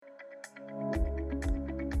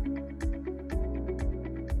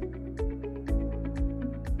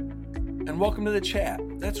and welcome to the chat.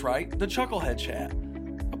 That's right, the Chucklehead Chat,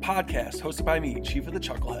 a podcast hosted by me, Chief of the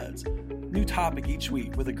Chuckleheads. New topic each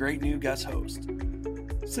week with a great new guest host.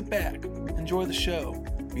 Sit back, enjoy the show,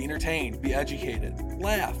 be entertained, be educated,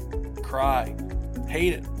 laugh, cry,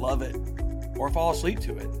 hate it, love it, or fall asleep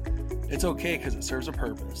to it. It's okay because it serves a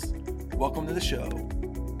purpose. Welcome to the show.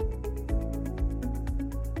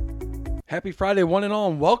 Happy Friday, one and all,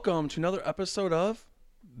 and welcome to another episode of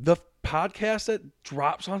the podcast that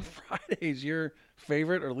drops on Fridays. Your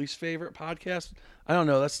favorite or least favorite podcast? I don't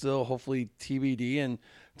know. That's still hopefully TBD. And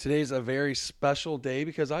today's a very special day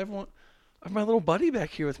because I have my little buddy back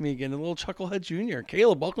here with me again, the little Chucklehead Jr.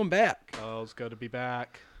 Caleb, welcome back. Oh, it's good to be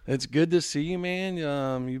back. It's good to see you, man.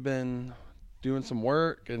 You've been doing some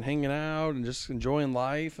work and hanging out and just enjoying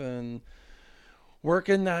life and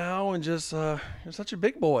working now and just you're such a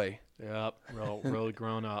big boy. Yep, really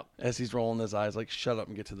grown up. As he's rolling his eyes like, shut up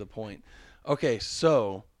and get to the point. Okay,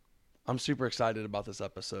 so I'm super excited about this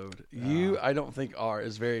episode. Yeah. You, I don't think, are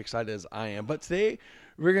as very excited as I am. But today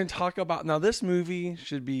we're going to talk about, now this movie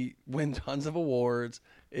should win tons of awards.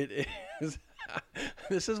 It is.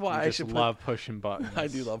 This is why I should love pushing buttons. I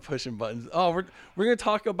do love pushing buttons. Oh, we're going to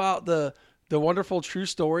talk about the wonderful true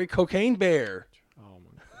story, Cocaine Bear. Oh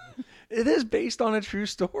my God. It is based on a true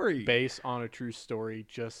story. Based on a true story,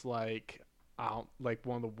 just like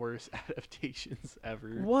one of the worst adaptations ever.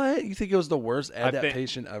 What? You think it was the worst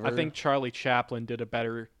adaptation ever? I think Charlie Chaplin did a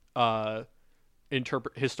better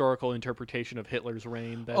historical interpretation of Hitler's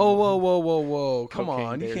reign than whoa. Come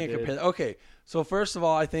on. Bear You can't did. compare. Okay, so first of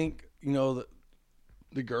all, I think,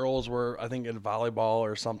 the girls were, I think, in volleyball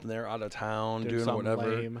or something. They're out of town doing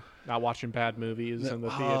whatever. Lame, not watching bad movies in the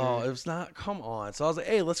theater. Oh, it was not. Come on. So I was like,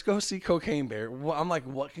 hey, let's go see Cocaine Bear. I'm like,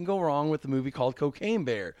 what can go wrong with the movie called Cocaine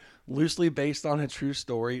Bear? Loosely based on a true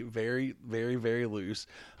story. Very, very, very loose.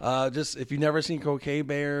 Just if you've never seen Cocaine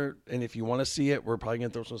Bear and if you want to see it, we're probably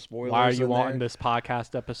going to throw some spoilers. Why are you in wanting there. this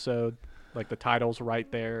podcast episode? Like the title's right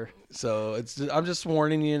there. So I'm just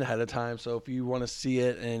warning you ahead of time. So if you want to see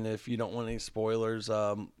it and if you don't want any spoilers,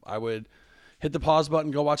 I would hit the pause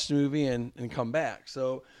button, go watch the movie and come back.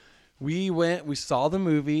 So we saw the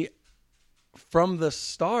movie. From the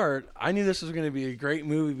start, I knew this was going to be a great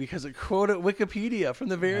movie because it quoted Wikipedia from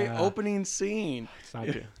the very opening scene. It's not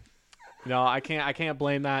good. No, I can't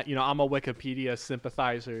blame that. I'm a Wikipedia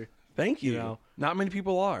sympathizer. Thank you. Not many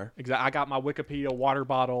people are. Exactly. I got my Wikipedia water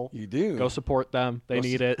bottle. You do. Go support them. They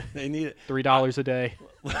need it. They need it. $3 a day.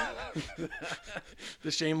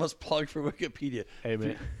 The shameless plug for Wikipedia. Hey,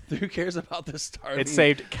 man. Who cares about this starving? It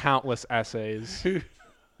saved countless essays.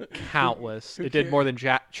 Countless. It did more than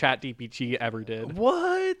ChatGPT ever did.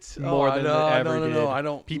 What? More than it ever did. No, I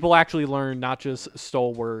don't. People actually learned, not just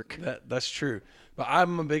stole work. That's true. But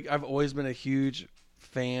I've always been a huge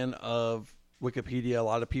fan of Wikipedia. A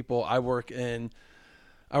lot of people. I work at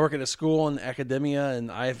a school in academia,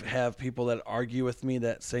 and I have people that argue with me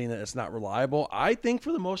that saying that it's not reliable. I think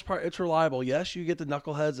for the most part it's reliable. Yes, you get the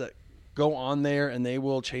knuckleheads that go on there and they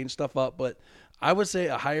will change stuff up, but I would say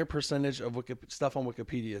a higher percentage of stuff on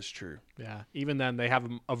Wikipedia is true. Yeah. Even then, they have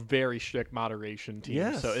a very strict moderation team.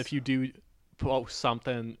 Yes. So if you do post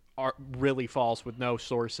something really false with no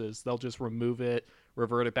sources, they'll just remove it,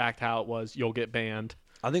 revert it back to how it was. You'll get banned.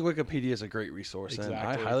 I think Wikipedia is a great resource, Exactly. and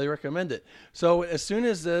I highly recommend it. So as soon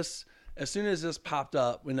as this popped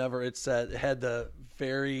up, whenever it had the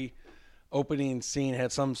very opening scene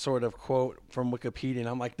had some sort of quote from Wikipedia, and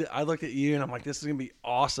I'm like, I looked at you and I'm like, this is gonna be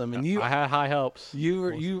awesome. And I had high hopes.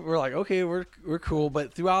 You were like, okay, we're cool.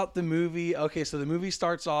 But throughout the movie, so the movie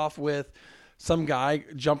starts off with some guy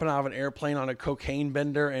jumping out of an airplane on a cocaine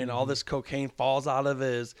bender, and all this cocaine falls out of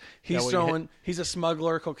his. He's a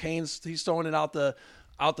smuggler. He's throwing it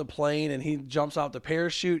out the plane, and he jumps out the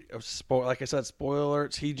parachute. Like I said,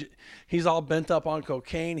 spoilers. He's all bent up on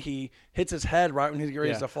cocaine. He hits his head right when he's getting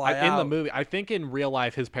ready to fly out. In the movie, I think in real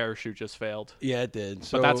life his parachute just failed. Yeah, it did.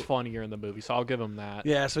 But that's funnier in the movie, so I'll give him that.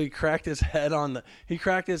 Yeah, so he cracked his head on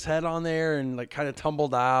there and like kind of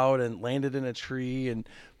tumbled out and landed in a tree,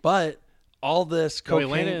 but all this cocaine.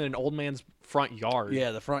 He landed in an old man's front yard. Yeah,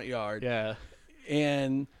 the front yard. Yeah,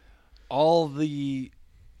 and all the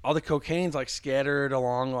cocaine's like scattered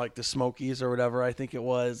along like the Smokies or whatever I think it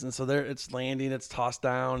was, and so it's landing, it's tossed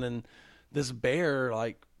down, and this bear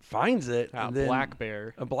like finds it. A black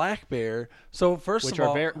bear. So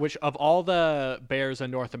which of all the bears in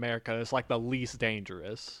North America is like the least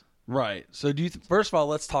dangerous. Right. So first of all,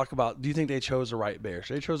 let's talk about, do you think they chose the right bear?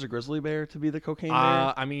 So they chose a grizzly bear to be the cocaine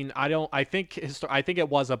bear? I mean, I think it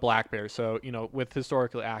was a black bear. So, with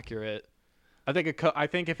historically accurate, I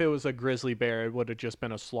think if it was a grizzly bear, it would have just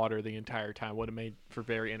been a slaughter the entire time. Would have made for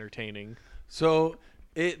very entertaining. So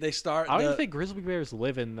They start. I don't even think grizzly bears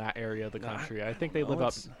live in that area of the country. I think they live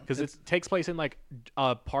up because it takes place in like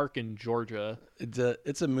a park in Georgia.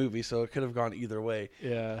 It's a movie, so it could have gone either way.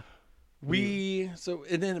 Yeah.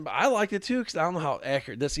 And then I liked it too because I don't know how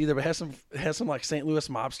accurate this either, but it has some like St. Louis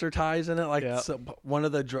mobster ties in it. Like one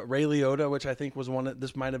of the Ray Liotta, which I think was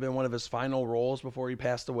this might have been one of his final roles before he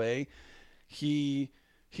passed away. He's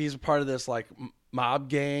a part of this like mob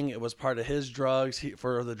gang. It was part of his drugs.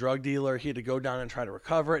 For the drug dealer, he had to go down and try to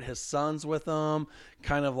recover it. His son's with him,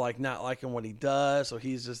 kind of like not liking what he does, so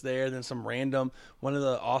he's just there. Then some random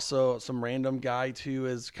guy too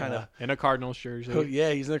is kind of in a Cardinals jersey.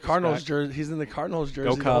 Yeah, he's in the Cardinals jersey. He's in the Cardinals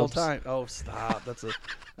jersey the whole time. Oh, stop!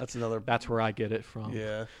 That's another. That's where I get it from.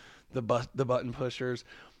 Yeah, the button pushers.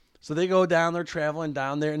 So they go down. They're traveling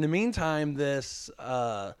down there. In the meantime, this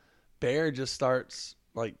bear just starts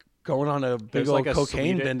like going on a big old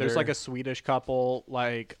cocaine bender. There's like a Swedish couple,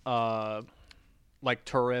 like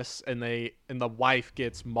tourists, and the wife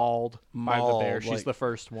gets mauled by the bear. She's the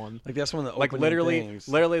first one. Like that's one of the like literally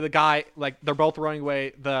the guy, like they're both running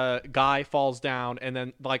away. The guy falls down, and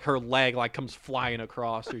then like her leg like comes flying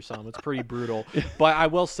across or something. It's pretty brutal. But I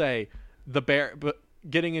will say the bear.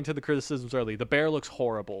 Getting into the criticisms early, the bear looks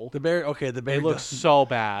horrible. The bear looks so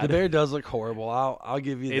bad. The bear does look horrible. I'll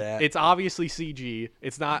give you that. It's obviously CG.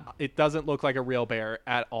 It's not. It doesn't look like a real bear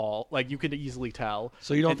at all. Like you could easily tell.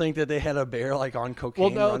 So you don't think that they had a bear like on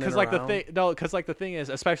cocaine? Well, no, because the thing is,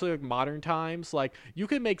 especially like modern times, like you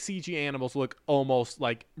can make CG animals look almost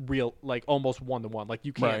like real, like almost 1-to-1. Like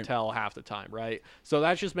you can't tell half the time, right? So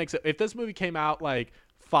that just makes it. If this movie came out like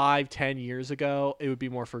 5-10 years ago, it would be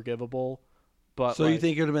more forgivable. But so you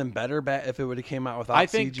think it would have been better if it would have came out without CG? I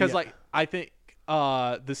think because I think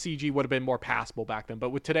the CG would have been more passable back then.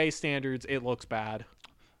 But with today's standards, it looks bad.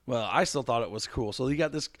 Well, I still thought it was cool. So you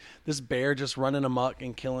got this bear just running amok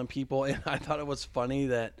and killing people, and I thought it was funny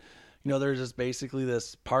that there's just basically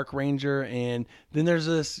this park ranger, and then there's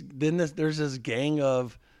this gang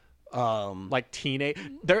of like teenage.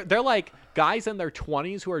 They're like guys in their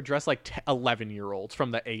 20s who are dressed like 11-year-olds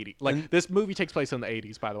from the 80s. Like this movie takes place in the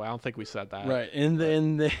 80s, by the way. I don't think we said that. Right, and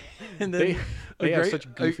then they have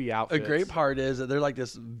such goofy outfits. A great part is that they're like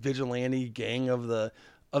this vigilante gang of the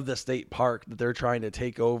state park that they're trying to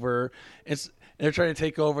take over. They're trying to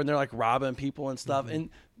take over, and they're like robbing people and stuff. Mm-hmm.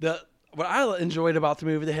 And what I enjoyed about the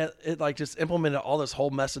movie, it like just implemented all this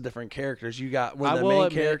whole mess of different characters. You got one of the main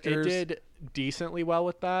characters. It did decently well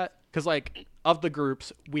with that. Because, like, of the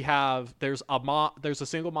groups, there's a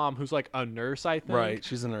single mom who's, like, a nurse, I think. Right,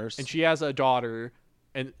 she's a nurse. And she has a daughter.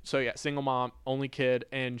 And so, yeah, single mom, only kid.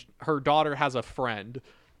 And her daughter has a friend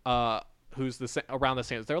who's around the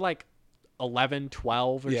same. They're, like, 11,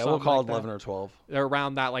 12 or something. Yeah, we'll call like it 11 or 12. They're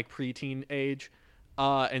around that, like, preteen age.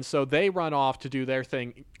 And so they run off to do their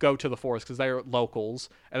thing, go to the forest because they're locals,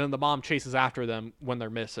 and then the mom chases after them when they're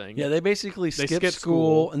missing. Yeah, they basically skip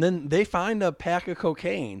school, and then they find a pack of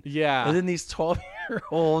cocaine. Yeah. And then these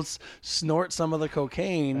 12-year-olds snort some of the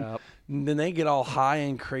cocaine, and then they get all high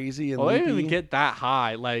and crazy. And they didn't even get that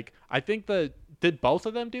high. Like, I think did both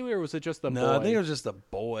of them do it, or was it just the boy? No, I think it was just the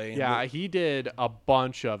boy. Yeah, he did a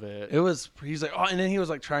bunch of it. He's like, and then he was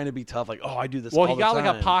like trying to be tough, like, I do this. Well, all he got the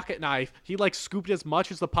time. like a pocket knife. He like scooped as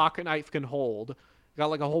much as the pocket knife can hold. Got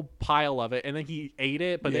like a whole pile of it, and then he ate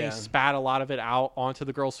it, but then he spat a lot of it out onto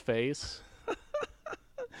the girl's face.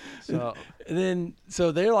 So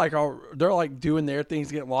they're like doing their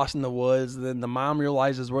things, getting lost in the woods. And then the mom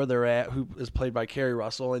realizes where they're at, who is played by Carrie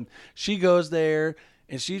Russell, and she goes there.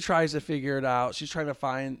 And she tries to figure it out. She's trying to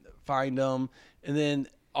find them. And then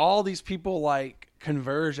all these people like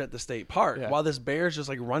converge at the state park while this bear's just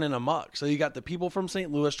like running amok. So you got the people from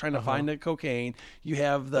St. Louis trying to find the cocaine. You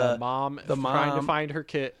have the mom trying to find her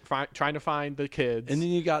kid, trying to find the kids. And then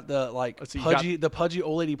you got the pudgy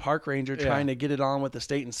old lady park ranger trying to get it on with the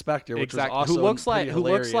state inspector, which was also who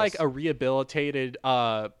looks like a rehabilitated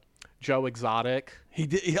Joe Exotic. He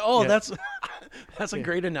did. That's a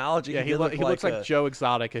great analogy. Yeah, he looks like Joe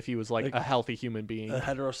Exotic if he was like a healthy human being. A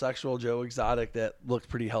heterosexual Joe Exotic that looked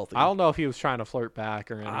pretty healthy. I don't know if he was trying to flirt back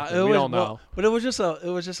or anything. We don't know. But it was just a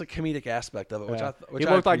comedic aspect of it, which he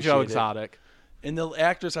looked like Joe Exotic. And the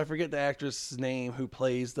actress, I forget the actress' name, who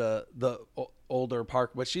plays the older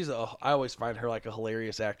park, but I always find her like a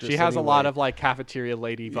hilarious actress. She has a lot of like cafeteria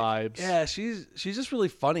lady vibes. Yeah, she's just really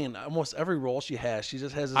funny in almost every role she has. She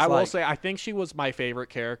just has this, I will say, I think she was my favorite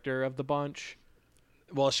character of the bunch.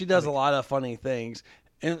 Well, she does a lot of funny things.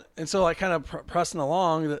 And so like kind of pressing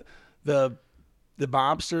along, the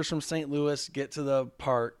mobsters from St. Louis get to the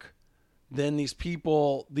park. Then these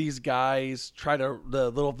guys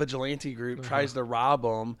the little vigilante group tries to rob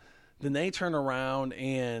them. Then they turn around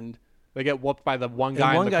and They get whooped by the one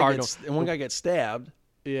guy in the car. And one guy gets stabbed.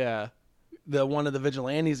 Yeah. One of the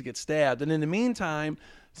vigilantes gets stabbed. And in the meantime...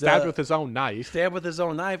 Stabbed with his own knife.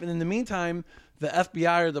 And in the meantime, the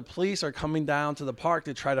FBI or the police are coming down to the park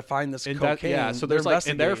to try to find this cocaine. So there's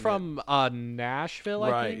and they're from Nashville,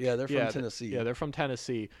 I think. Yeah, they're from Tennessee. Yeah, they're from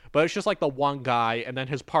Tennessee. But it's just like the one guy, and then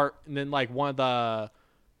like one of the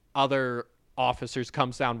other officers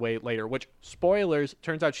comes down way later, which, spoilers,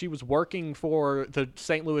 turns out she was working for the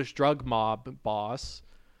St. Louis drug mob boss.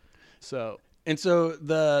 So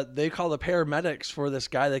they call the paramedics for this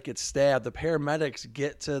guy that gets stabbed. The paramedics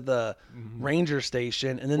get to the ranger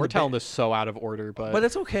station, and then we're telling this so out of order, but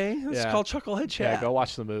it's okay. It's called Chucklehead Chat. Yeah, go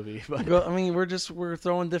watch the movie. I mean, we're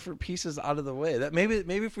throwing different pieces out of the way. That maybe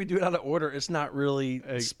if we do it out of order, it's not really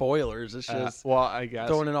spoilers. It's just I guess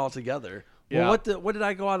throwing it all together. Yeah. Well, what did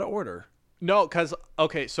I go out of order? No, because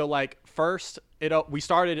so like first we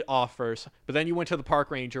started off first, but then you went to the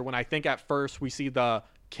park ranger when I think at first we see the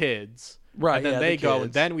kids. Right, and then they go,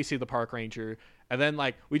 and then we see the park ranger, and then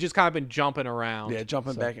like we just kind of been jumping around. Yeah,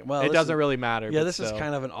 jumping back. Well, it doesn't really matter. Yeah, this is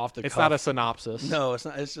kind of an off the cuff. It's not a synopsis. No, it's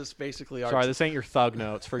not. It's just basically our. Sorry, this ain't your thug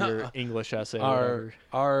notes for your English essay. Our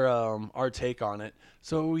take on it.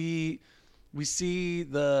 So we see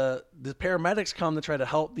the paramedics come to try to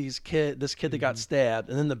help this kid that got stabbed,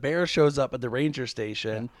 and then the bear shows up at the ranger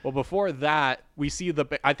station. Yeah. Well, before that, we see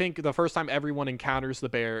I think the first time everyone encounters the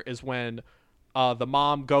bear is when the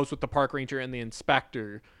mom goes with the park ranger and the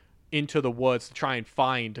inspector into the woods to try and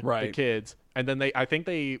find the kids. And then I think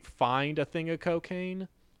they find a thing of cocaine.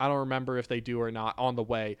 I don't remember if they do or not on the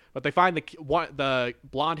way, but they find the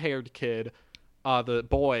blonde-haired kid, the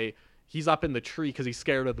boy. He's up in the tree because he's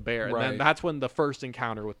scared of the bear. And then that's when the first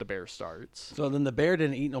encounter with the bear starts. So then the bear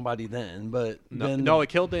didn't eat nobody but no, it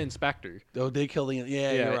killed the inspector. Oh, they killed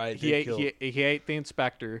you're right. He ate the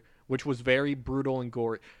inspector, which was very brutal and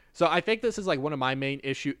gory. So I think this is like one of my main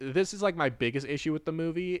issues. This is like my biggest issue with the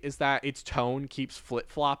movie is that its tone keeps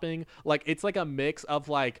flip-flopping. Like it's like a mix of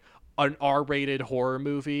like an R-rated horror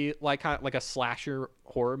movie, like kind of like a slasher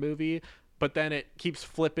horror movie, but then it keeps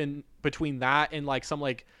flipping between that and like some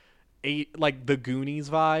like the Goonies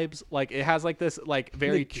vibes. Like it has like this like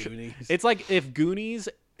very it's like if Goonies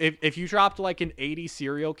if you dropped like an 80s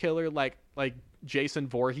serial killer like Jason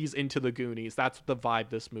Voorhees into the Goonies, that's the vibe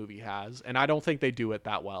this movie has, and I don't think they do it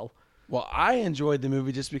that well. Well, I enjoyed the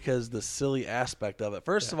movie just because the silly aspect of it.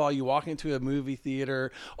 First of all, you walk into a movie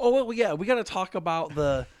theater. Oh, well, yeah, we got to talk about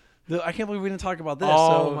the I can't believe we didn't talk about this.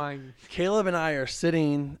 Oh, my. Caleb and I are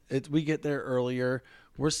sitting. We get there earlier.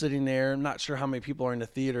 We're sitting there. I'm not sure how many people are in the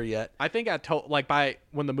theater yet. I think by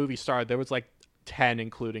when the movie started, there was like 10,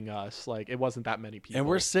 including us. Like, it wasn't that many people. And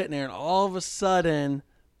we're sitting there, and all of a sudden,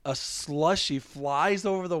 a slushie flies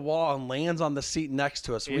over the wall and lands on the seat next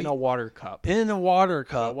to us. In a water cup. In a water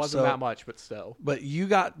cup. So it wasn't that much, but still. But you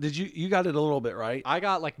got it a little bit, right? I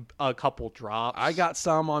got like a couple drops. I got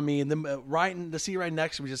some on me, and then the seat right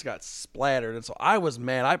next to me just got splattered. And so I was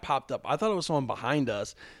mad. I popped up. I thought it was someone behind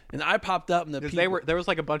us. And I popped up, and there was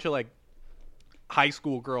like a bunch of like high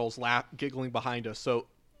school girls giggling behind us. So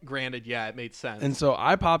granted, yeah, it made sense. And so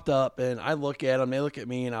I popped up, and I look at them. They look at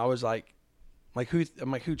me, and I was like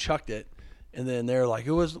who chucked it? And then they're like,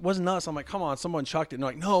 it wasn't us. I'm like, come on, someone chucked it. And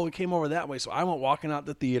they're like, no, it came over that way. So I went walking out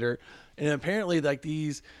the theater, and apparently like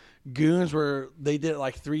these goons they did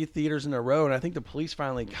like 3 theaters in a row, and I think the police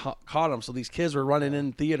finally caught them. So these kids were running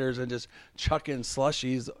in theaters and just chucking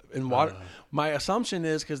slushies in water. My assumption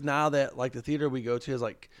is because now that like the theater we go to is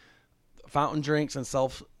like fountain drinks and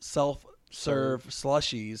self-serve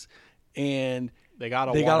slushies, and they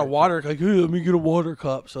got a water like, hey, let me get a water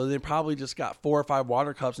cup. So they probably just got 4 or 5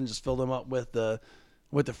 water cups and just filled them up with the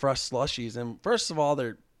fresh slushies. And first of all,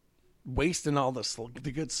 they're wasting all the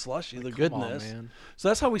good slushy, the goodness. On, man. So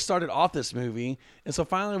that's how we started off this movie. And so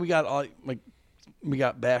finally we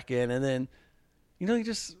got back in, and then you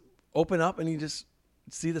just open up and you just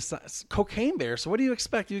see the cocaine bear. So what do you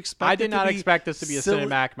expect? I did not expect this to be a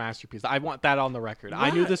cinematic masterpiece. I want that on the record.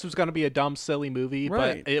 Right. I knew this was going to be a dumb, silly movie,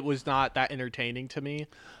 but it was not that entertaining to me.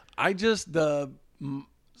 Because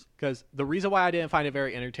the reason why I didn't find it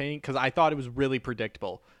very entertaining, because I thought it was really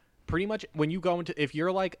predictable. Pretty much when you go into, if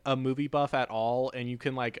you're like a movie buff at all, and you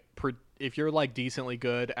can like, if you're like decently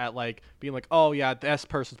good at like being like, oh yeah, this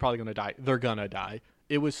person's probably going to die. They're going to die.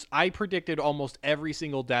 I predicted almost every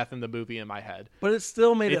single death in the movie in my head. But it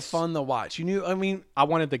still made it fun to watch. I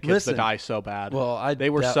wanted the kids to die so bad. Well, they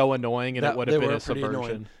were so annoying, and it would have been a subversion.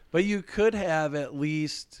 Annoying. But you could have at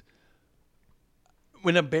least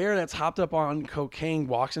when a bear that's hopped up on cocaine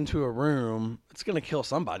walks into a room, it's gonna kill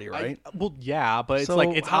somebody, right? Well, yeah, but it's So like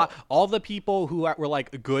it's how- all the people who were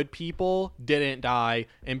like good people didn't die,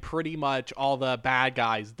 and pretty much all the bad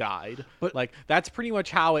guys died. But- like that's pretty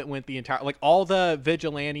much how it went the entire. Like all the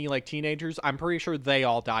vigilante like teenagers, I'm pretty sure they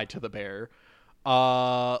all died to the bear.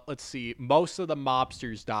 Let's see, most of the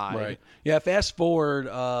mobsters died. Right. Yeah. Fast forward.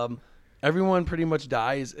 Everyone pretty much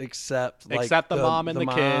dies except the mom and the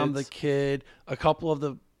kids. the kid, a couple of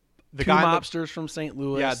the two guy mobsters from St.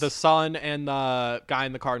 Louis. Yeah, the son and the guy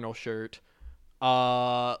in the Cardinal shirt.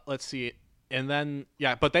 Let's see. And then,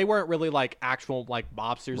 yeah, but they weren't really like actual like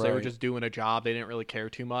mobsters. They were Right. just doing a job. They didn't really care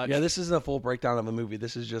too much. Yeah, this isn't a full breakdown of the movie.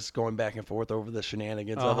 This is just going back and forth over the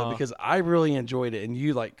shenanigans of Uh-huh. it because I really enjoyed it, and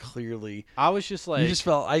you like clearly. I was just like,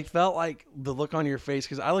 I felt like the look on your face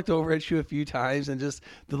because I looked over at you a few times and just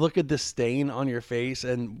the look of disdain on your face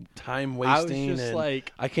and time wasting. just and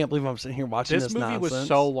like, I can't believe I'm sitting here watching this movie nonsense. was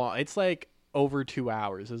so long. It's like over 2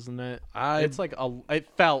 hours, isn't it? It's like it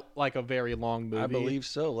felt like a very long movie. I believe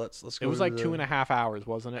so. Let's go. It was to like the, 2.5 hours,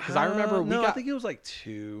 wasn't it? Because I remember I think it was like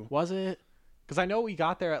 2. Was it? Because I know we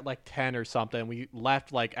got there at like 10 or something. We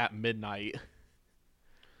left like at midnight.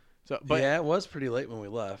 So, but yeah, it was pretty late when we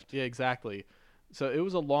left. yeah, exactly. So it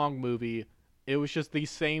was a long movie. It was just the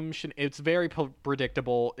same. It's very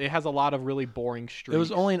predictable. It has a lot of really boring streaks. It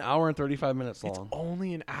was only an hour and 35 minutes long. It's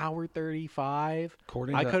only an hour 35.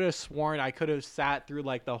 According I to- could have sworn I could have sat through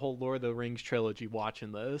like the whole Lord of the Rings trilogy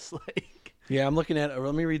watching this. Like Yeah, I'm looking at.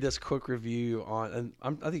 Let me read this quick review on.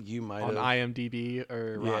 And I think you might on have IMDb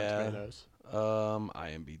or Rotten Yeah. Tomatoes.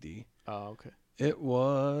 IMBD. Oh, okay. It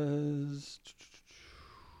was.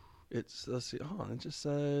 It's let's see. Oh, it just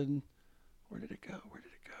said. Where did it go? Where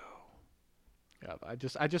did it go? Yeah,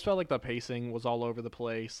 I just felt like the pacing was all over the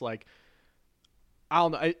place. Like, I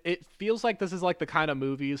don't know. It feels like this is like the kind of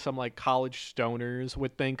movie some like college stoners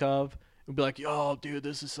would think of. Would be like, "Yo, dude,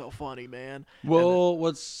 this is so funny, man." Well,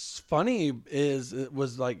 what's funny is it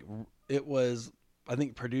was I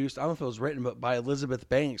think produced. I don't know if it was written, but by Elizabeth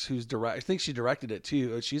Banks, who's direct. I think she directed it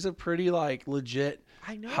too. She's a pretty like legit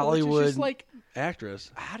I know Hollywood It's just like, actress.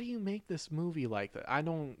 how do you make this movie like that? I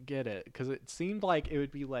don't get it because it seemed like it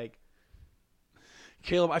would be like.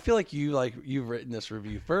 Caleb, I feel like you've written this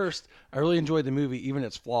review first. I really enjoyed the movie, even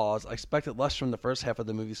its flaws. I expected less from the first half of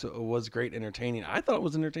the movie, so it was great entertaining. I thought it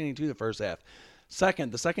was entertaining too, the first half.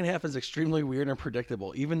 The second half is extremely weird and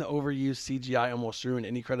predictable. Even the overused CGI almost ruined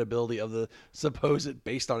any credibility of the supposed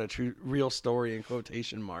based on a true real story in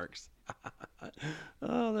quotation marks.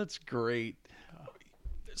 Oh, that's great.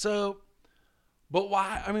 So, but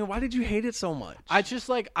why? I mean, why did you hate it so much? I just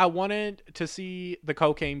like I wanted to see the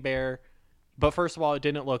cocaine bear. But first of all, it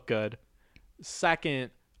didn't look good.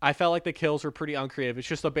 Second, I felt like the kills were pretty uncreative. It's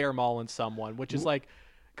just a bear mauling someone, which is like,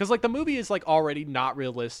 because like the movie is like already not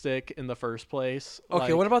realistic in the first place. Okay,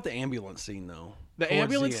 Like, what about the ambulance scene though? the Towards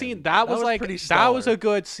ambulance the scene? end? That was like pretty that was stellar. a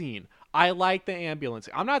good scene. I like the ambulance.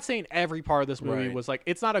 I'm not saying every part of this movie Right. was like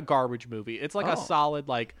it's not a garbage movie. It's like a Oh. solid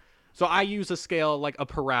like. So I use a scale like a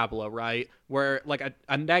parabola, right? Where like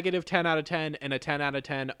a negative 10 out of 10 and a 10 out of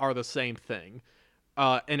 10 are the same thing.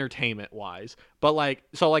 Entertainment wise, but like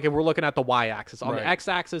so like if we're looking at the y-axis on Right. the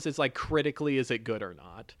x-axis it's like critically is it good or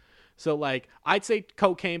not. So like I'd say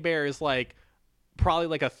Cocaine Bear is like probably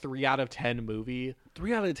like a 3 out of 10 movie.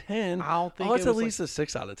 3 out of 10. I don't think Oh, it's it at was, least a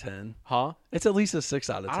 6 out of 10. Huh? It's at least a 6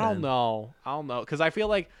 out of 10. I don't know because I feel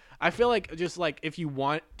like just like if you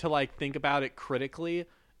want to like think about it critically,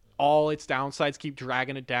 all its downsides keep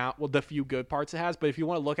dragging it down. Well, the few good parts it has, but if you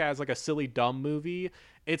want to look at it as like a silly dumb movie,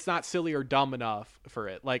 it's not silly or dumb enough for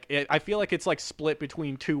it. Like I feel like it's like split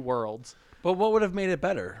between two worlds. But what would have made it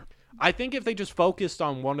better? I think if they just focused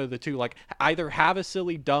on one of the two, like either have a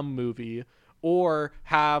silly dumb movie or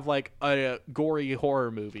have like a gory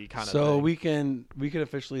horror movie kind of So thing. we can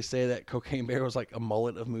officially say that Cocaine Bear was like a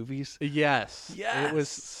mullet of movies. Yes. It was Yes.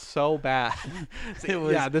 so bad. It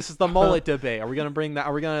was- yeah, this is the mullet debate. Are we gonna bring that?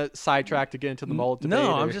 Are we gonna sidetrack to get into the mullet debate?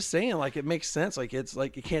 No, or- I'm just saying like it makes sense. Like it's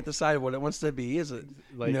like you can't decide what it wants to be. Is it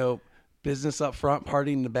Like- business up front,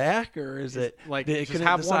 party in the back, or is it like, it just couldn't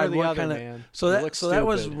have one or decide the what other, kind of man. so It that looks so that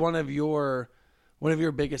was stupid. one of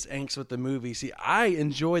your biggest angst with the movie. See, I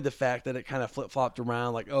enjoyed the fact that it kind of flip flopped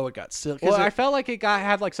around, like it got silly. Well, I felt like it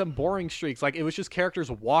had like some boring streaks. Like it was just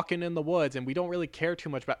characters walking in the woods, and we don't really care too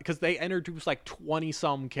much about because they introduced like 20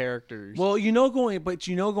 some characters. Well,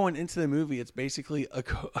 going into the movie, it's basically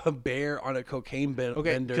a bear on a cocaine bender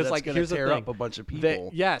that's like going to here's the tear thing. up a bunch of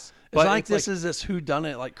people. Yes, it's but not like it's this is this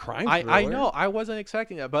whodunit like crime thriller. I know I wasn't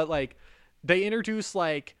expecting that, but like they introduced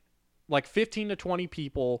like 15 to 20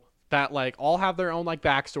 people that like all have their own like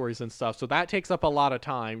backstories and stuff. So that takes up a lot of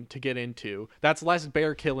time to get into. That's less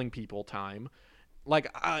bear killing people time.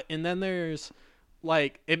 Like, and then there's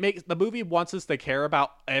like, it makes the movie wants us to care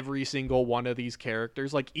about every single one of these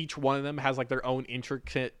characters. Like each one of them has like their own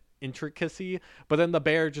intricacy, but then the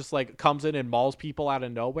bear just like comes in and mauls people out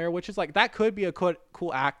of nowhere, which is like, that could be a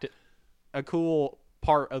cool act, a cool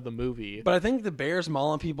part of the movie. But I think the bear's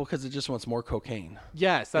mauling people because it just wants more cocaine.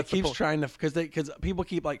 Yes, that's it keeps trying to, because people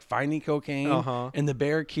keep like finding cocaine, and the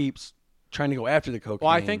bear keeps trying to go after the cocaine.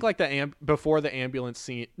 Well, I think like before the ambulance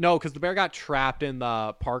scene, no, because the bear got trapped in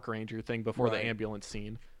the park ranger thing before the ambulance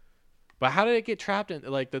scene. But how did it get trapped in?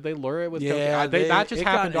 Like, did they lure it with cocaine? That just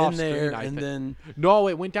happened off screen. I think. Then no,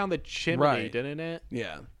 it went down the chimney, didn't it?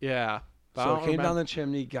 Yeah. But so it came down the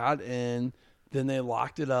chimney, got in. Then they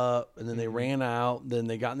locked it up, and then they ran out. Then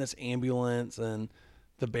they got in this ambulance, and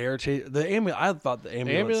the bear chased the ambulance. I thought the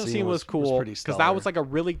ambulance scene was cool because that was like a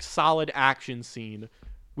really solid action scene.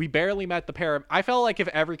 We barely met the I felt like if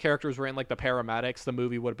every character was in like the paramedics, the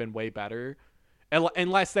movie would have been way better,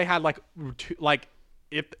 unless they had like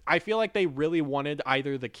if I feel like they really wanted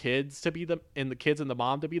either the kids to be the kids and the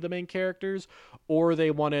mom to be the main characters, or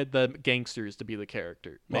they wanted the gangsters to be the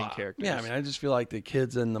main characters. Yeah, I mean, I just feel like the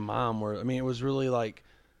kids and the mom were. I mean, it was really like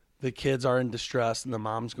the kids are in distress and the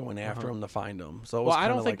mom's going after them to find them. So, I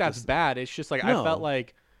don't think that's bad. It's just like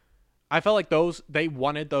I felt like they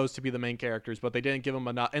wanted those to be the main characters, but they didn't give them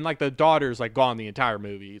enough. And like the daughter's like gone the entire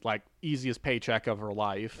movie, like easiest paycheck of her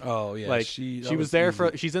life. Oh yeah, like she was there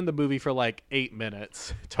she's in the movie for like 8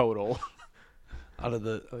 minutes total. out of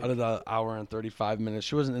the hour and 35 minutes,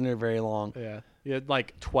 she wasn't in there very long. Yeah, you had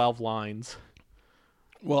like 12 lines.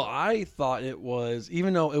 Well, I thought it was,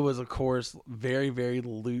 even though it was of course very very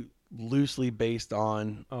loosely based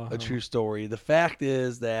on a true story. The fact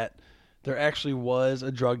is that there actually was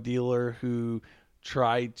a drug dealer who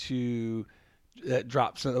tried to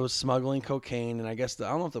drop some. It was smuggling cocaine, and I guess I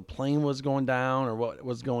don't know if the plane was going down or what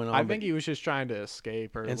was going on. I think he was just trying to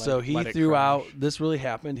escape, so he threw out. This really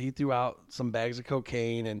happened. He threw out some bags of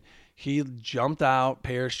cocaine, and he jumped out,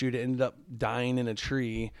 parachuted, ended up dying in a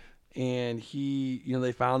tree. And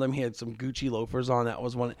they found him. He had some Gucci loafers on. That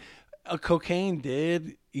was one. Cocaine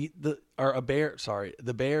did eat the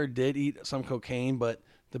bear did eat some cocaine, but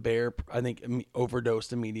the bear, I think,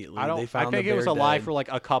 overdosed immediately. I think it was alive for like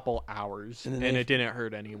a couple hours, and it didn't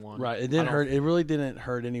hurt anyone. Right, it didn't hurt. It really didn't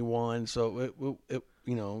hurt anyone. So it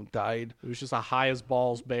died. It was just a high as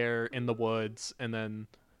balls bear in the woods, and then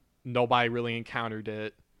nobody really encountered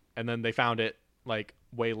it, and then they found it like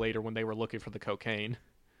way later when they were looking for the cocaine.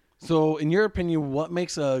 So, in your opinion, what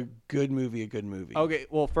makes a good movie a good movie? Okay,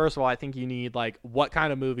 well, first of all, I think you need, like, what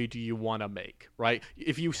kind of movie do you want to make, right?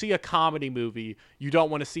 If you see a comedy movie, you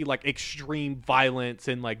don't want to see, like, extreme violence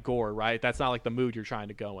and, like, gore, right? That's not, like, the mood you're trying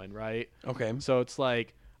to go in, right? Okay. So, it's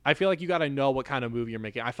like, I feel like you got to know what kind of movie you're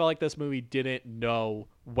making. I felt like this movie didn't know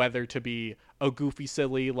whether to be a goofy,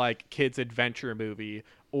 silly, like, kids' adventure movie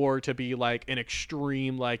or to be, like, an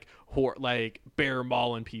extreme, like, bear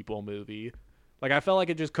mauling people movie. Like, I felt like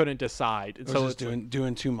it just couldn't decide. It was just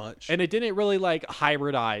doing too much. And it didn't really, like,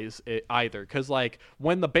 hybridize it either. Because, like,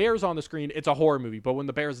 when the bear's on the screen, it's a horror movie. But when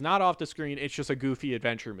the bear's not off the screen, it's just a goofy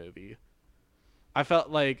adventure movie. I felt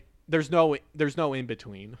like there's no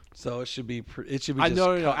in-between. So it should be just...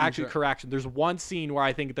 No. Actually, correction. There's one scene where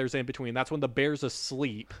I think there's in-between. That's when the bear's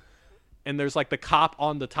asleep. And there's, like, the cop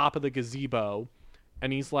on the top of the gazebo.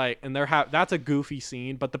 And he's, like... And that's a goofy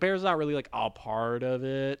scene. But the bear's not really, like, a part of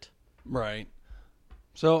it. Right.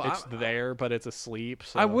 So it's there, but it's asleep.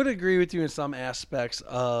 So. I would agree with you in some aspects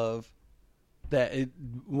of that. It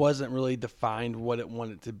wasn't really defined what it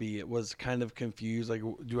wanted to be. It was kind of confused. Like,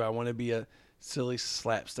 do I want to be a silly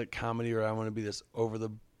slapstick comedy, or do I want to be this over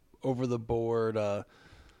the board,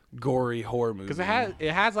 gory horror movie? Because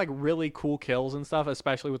it has like really cool kills and stuff,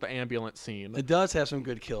 especially with the ambulance scene. It does have some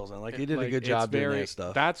good kills, and like they did a good job doing that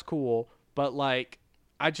stuff. That's cool, but like.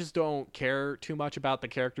 I just don't care too much about the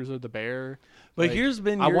characters of the bear. But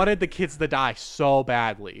I wanted the kids to die so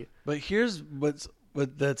badly. But here's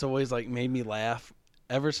that's always like made me laugh.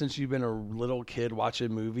 Ever since you've been a little kid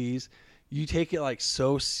watching movies, you take it like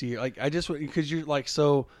so serious. Like because you're like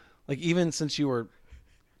so like even since you were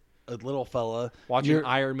a little fella watching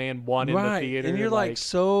Iron Man 1 in the theater, and you're like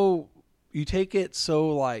so you take it so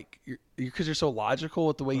like because you're so logical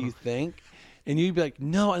with the way you think. And you'd be like,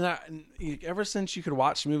 no. And ever since you could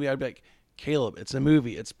watch the movie, I'd be like, Caleb, it's a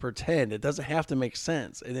movie. It's pretend. It doesn't have to make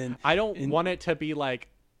sense. And then I don't want it to be like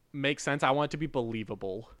make sense. I want it to be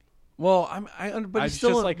believable. Well, but it's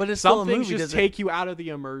still like, but it's still a movie. Some things just take you out of the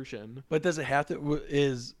immersion. But does it have to?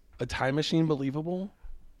 Is a time machine believable?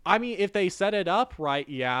 I mean, if they set it up right,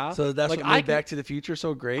 yeah. So that's like, what made Back to the Future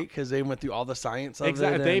so great, because they went through all the science of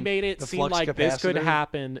exactly. it. They made it seem like this could capacitor.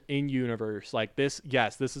 happen in universe. Like this,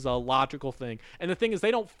 yes, this is a logical thing. And the thing is,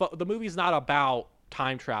 the movie's not about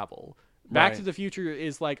time travel. Back to the Future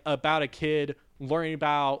is like about a kid learning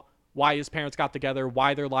about why his parents got together,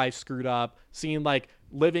 why their lives screwed up, seeing like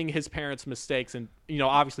living his parents' mistakes and, you know,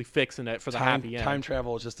 obviously fixing it for the happy end. Time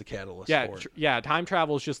travel is just the catalyst for it. Yeah, time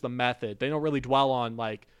travel is just the method. They don't really dwell on,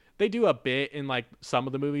 like, they do a bit in like some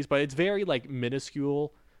of the movies, but it's very like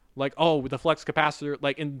minuscule. Like, oh, the flux capacitor,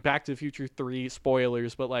 like in Back to the Future 3,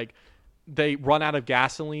 spoilers, but like they run out of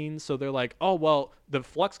gasoline, so they're like, oh, well, the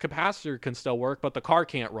flux capacitor can still work, but the car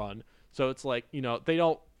can't run. So it's like, you know, they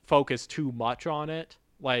don't focus too much on it.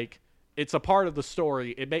 Like, it's a part of the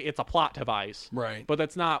story. It's a plot device. Right. But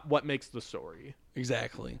that's not what makes the story.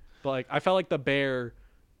 Exactly. But like, I felt like the bear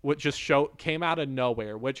would just came out of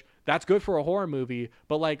nowhere, which that's good for a horror movie.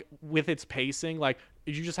 But like with its pacing, like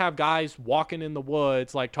you just have guys walking in the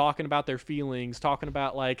woods, like talking about their feelings, talking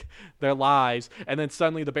about like their lives. And then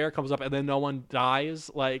suddenly the bear comes up and then no one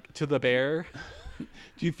dies like to the bear.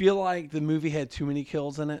 Do you feel like the movie had too many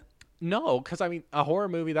kills in it? No, because I mean, a horror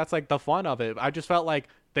movie, that's like the fun of it. I just felt like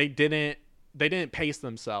they didn't pace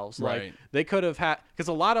themselves. Right. Like they could have had, because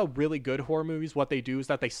a lot of really good horror movies, what they do is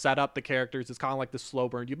that they set up the characters. It's kind of like the slow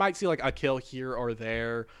burn. You might see like a kill here or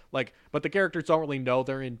there, like, but the characters don't really know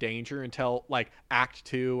they're in danger until like act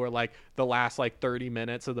 2 or like the last like 30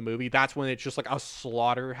 minutes of the movie. That's when it's just like a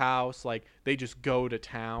slaughterhouse. Like they just go to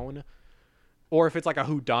town. Or if it's like a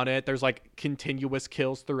whodunit, there's like continuous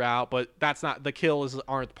kills throughout, but that's not, the kills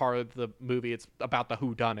aren't part of the movie. It's about the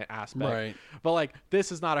whodunit aspect. Right. But like,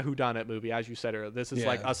 this is not a whodunit movie, as you said earlier. This is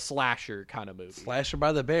like a slasher kind of movie. Slasher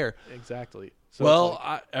by the bear. Exactly. So well,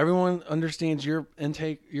 like, everyone understands your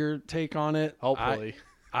take on it. Hopefully.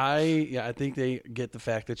 I think they get the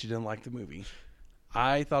fact that you didn't like the movie.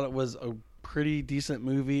 I thought it was a pretty decent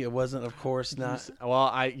movie. It wasn't, of course, not.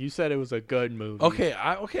 Well, you said it was a good movie. Okay,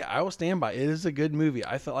 I will stand by it. It is a good movie.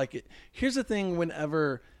 I felt like it. Here's the thing: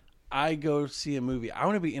 whenever I go see a movie, I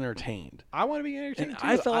want to be entertained. I want to be entertained. And too.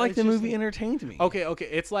 I felt like the movie entertained me. Okay.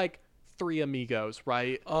 It's like Three Amigos,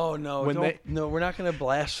 right? Oh no, no, we're not going to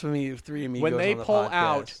blaspheme Three Amigos. When they pull podcast.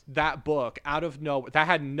 out that book out of nowhere, that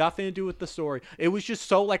had nothing to do with the story. It was just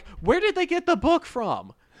so like, where did they get the book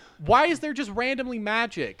from? Why is there just randomly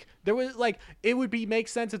magic? There was like, it would make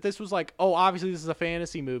sense if this was like, oh, obviously this is a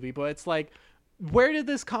fantasy movie, but it's like, where did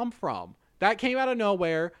this come from? That came out of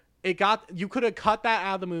nowhere. You could have cut that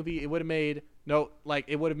out of the movie. It would have made no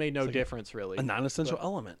difference really. A non-essential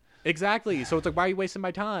element. Exactly. So it's like, why are you wasting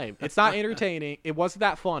my time? It's not entertaining. It wasn't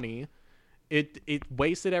that funny. It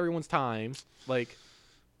wasted everyone's time. Like,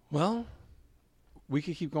 well, we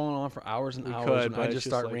could keep going on for hours and hours, and I just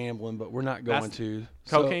start like, rambling, but we're not going to.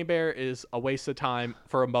 Cocaine Bear is a waste of time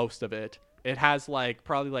for most of it. It has like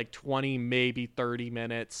probably like 20, maybe 30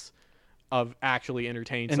 minutes of actually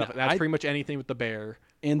entertaining stuff. That's pretty much anything with the bear.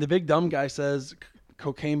 And the big dumb guy says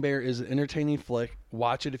Cocaine Bear is an entertaining flick.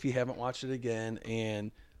 Watch it if you haven't watched it again, and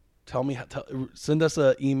send us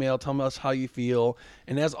an email. Tell us how you feel.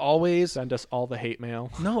 And as always, send us all the hate mail.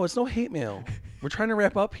 No, it's no hate mail. We're trying to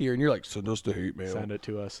wrap up here, and you're like, send us the hate mail. Send it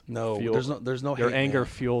to us. No, there's no hate Your anger mail.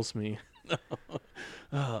 Fuels me.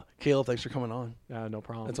 Caleb, thanks for coming on. No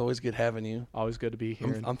problem. It's always good having you. Always good to be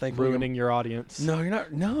here. I'm thankful. Ruining your audience. No, you're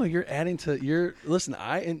not. No, you're adding to your. Listen,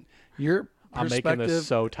 I'm making this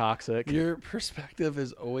so toxic. Your perspective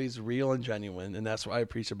is always real and genuine, and that's what I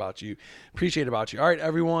appreciate about you. All right,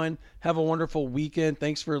 everyone, have a wonderful weekend.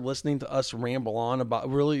 Thanks for listening to us ramble on about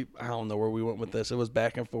really, I don't know where we went with this. It was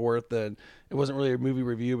back and forth, and it wasn't really a movie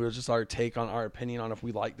review, but it was just our take on our opinion on if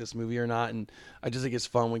we like this movie or not. And I just think it's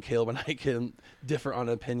fun when Caleb and I can differ on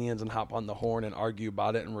opinions and hop on the horn and argue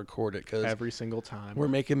about it and record it, because every single time we're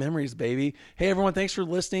making memories, baby. Hey, everyone, thanks for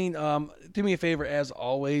listening. Do me a favor, as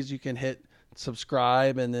always, you can hit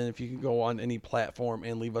subscribe, and then if you can go on any platform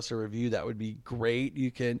and leave us a review, that would be great.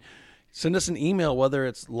 You can send us an email, whether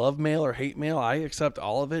it's love mail or hate mail. I accept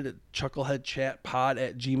all of it at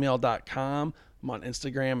chuckleheadchatpod@gmail.com. I'm on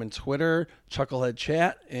Instagram and Twitter, Chucklehead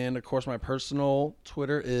Chat, and of course my personal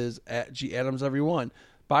Twitter is @GAdamsEveryone.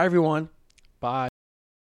 Bye, everyone. Bye.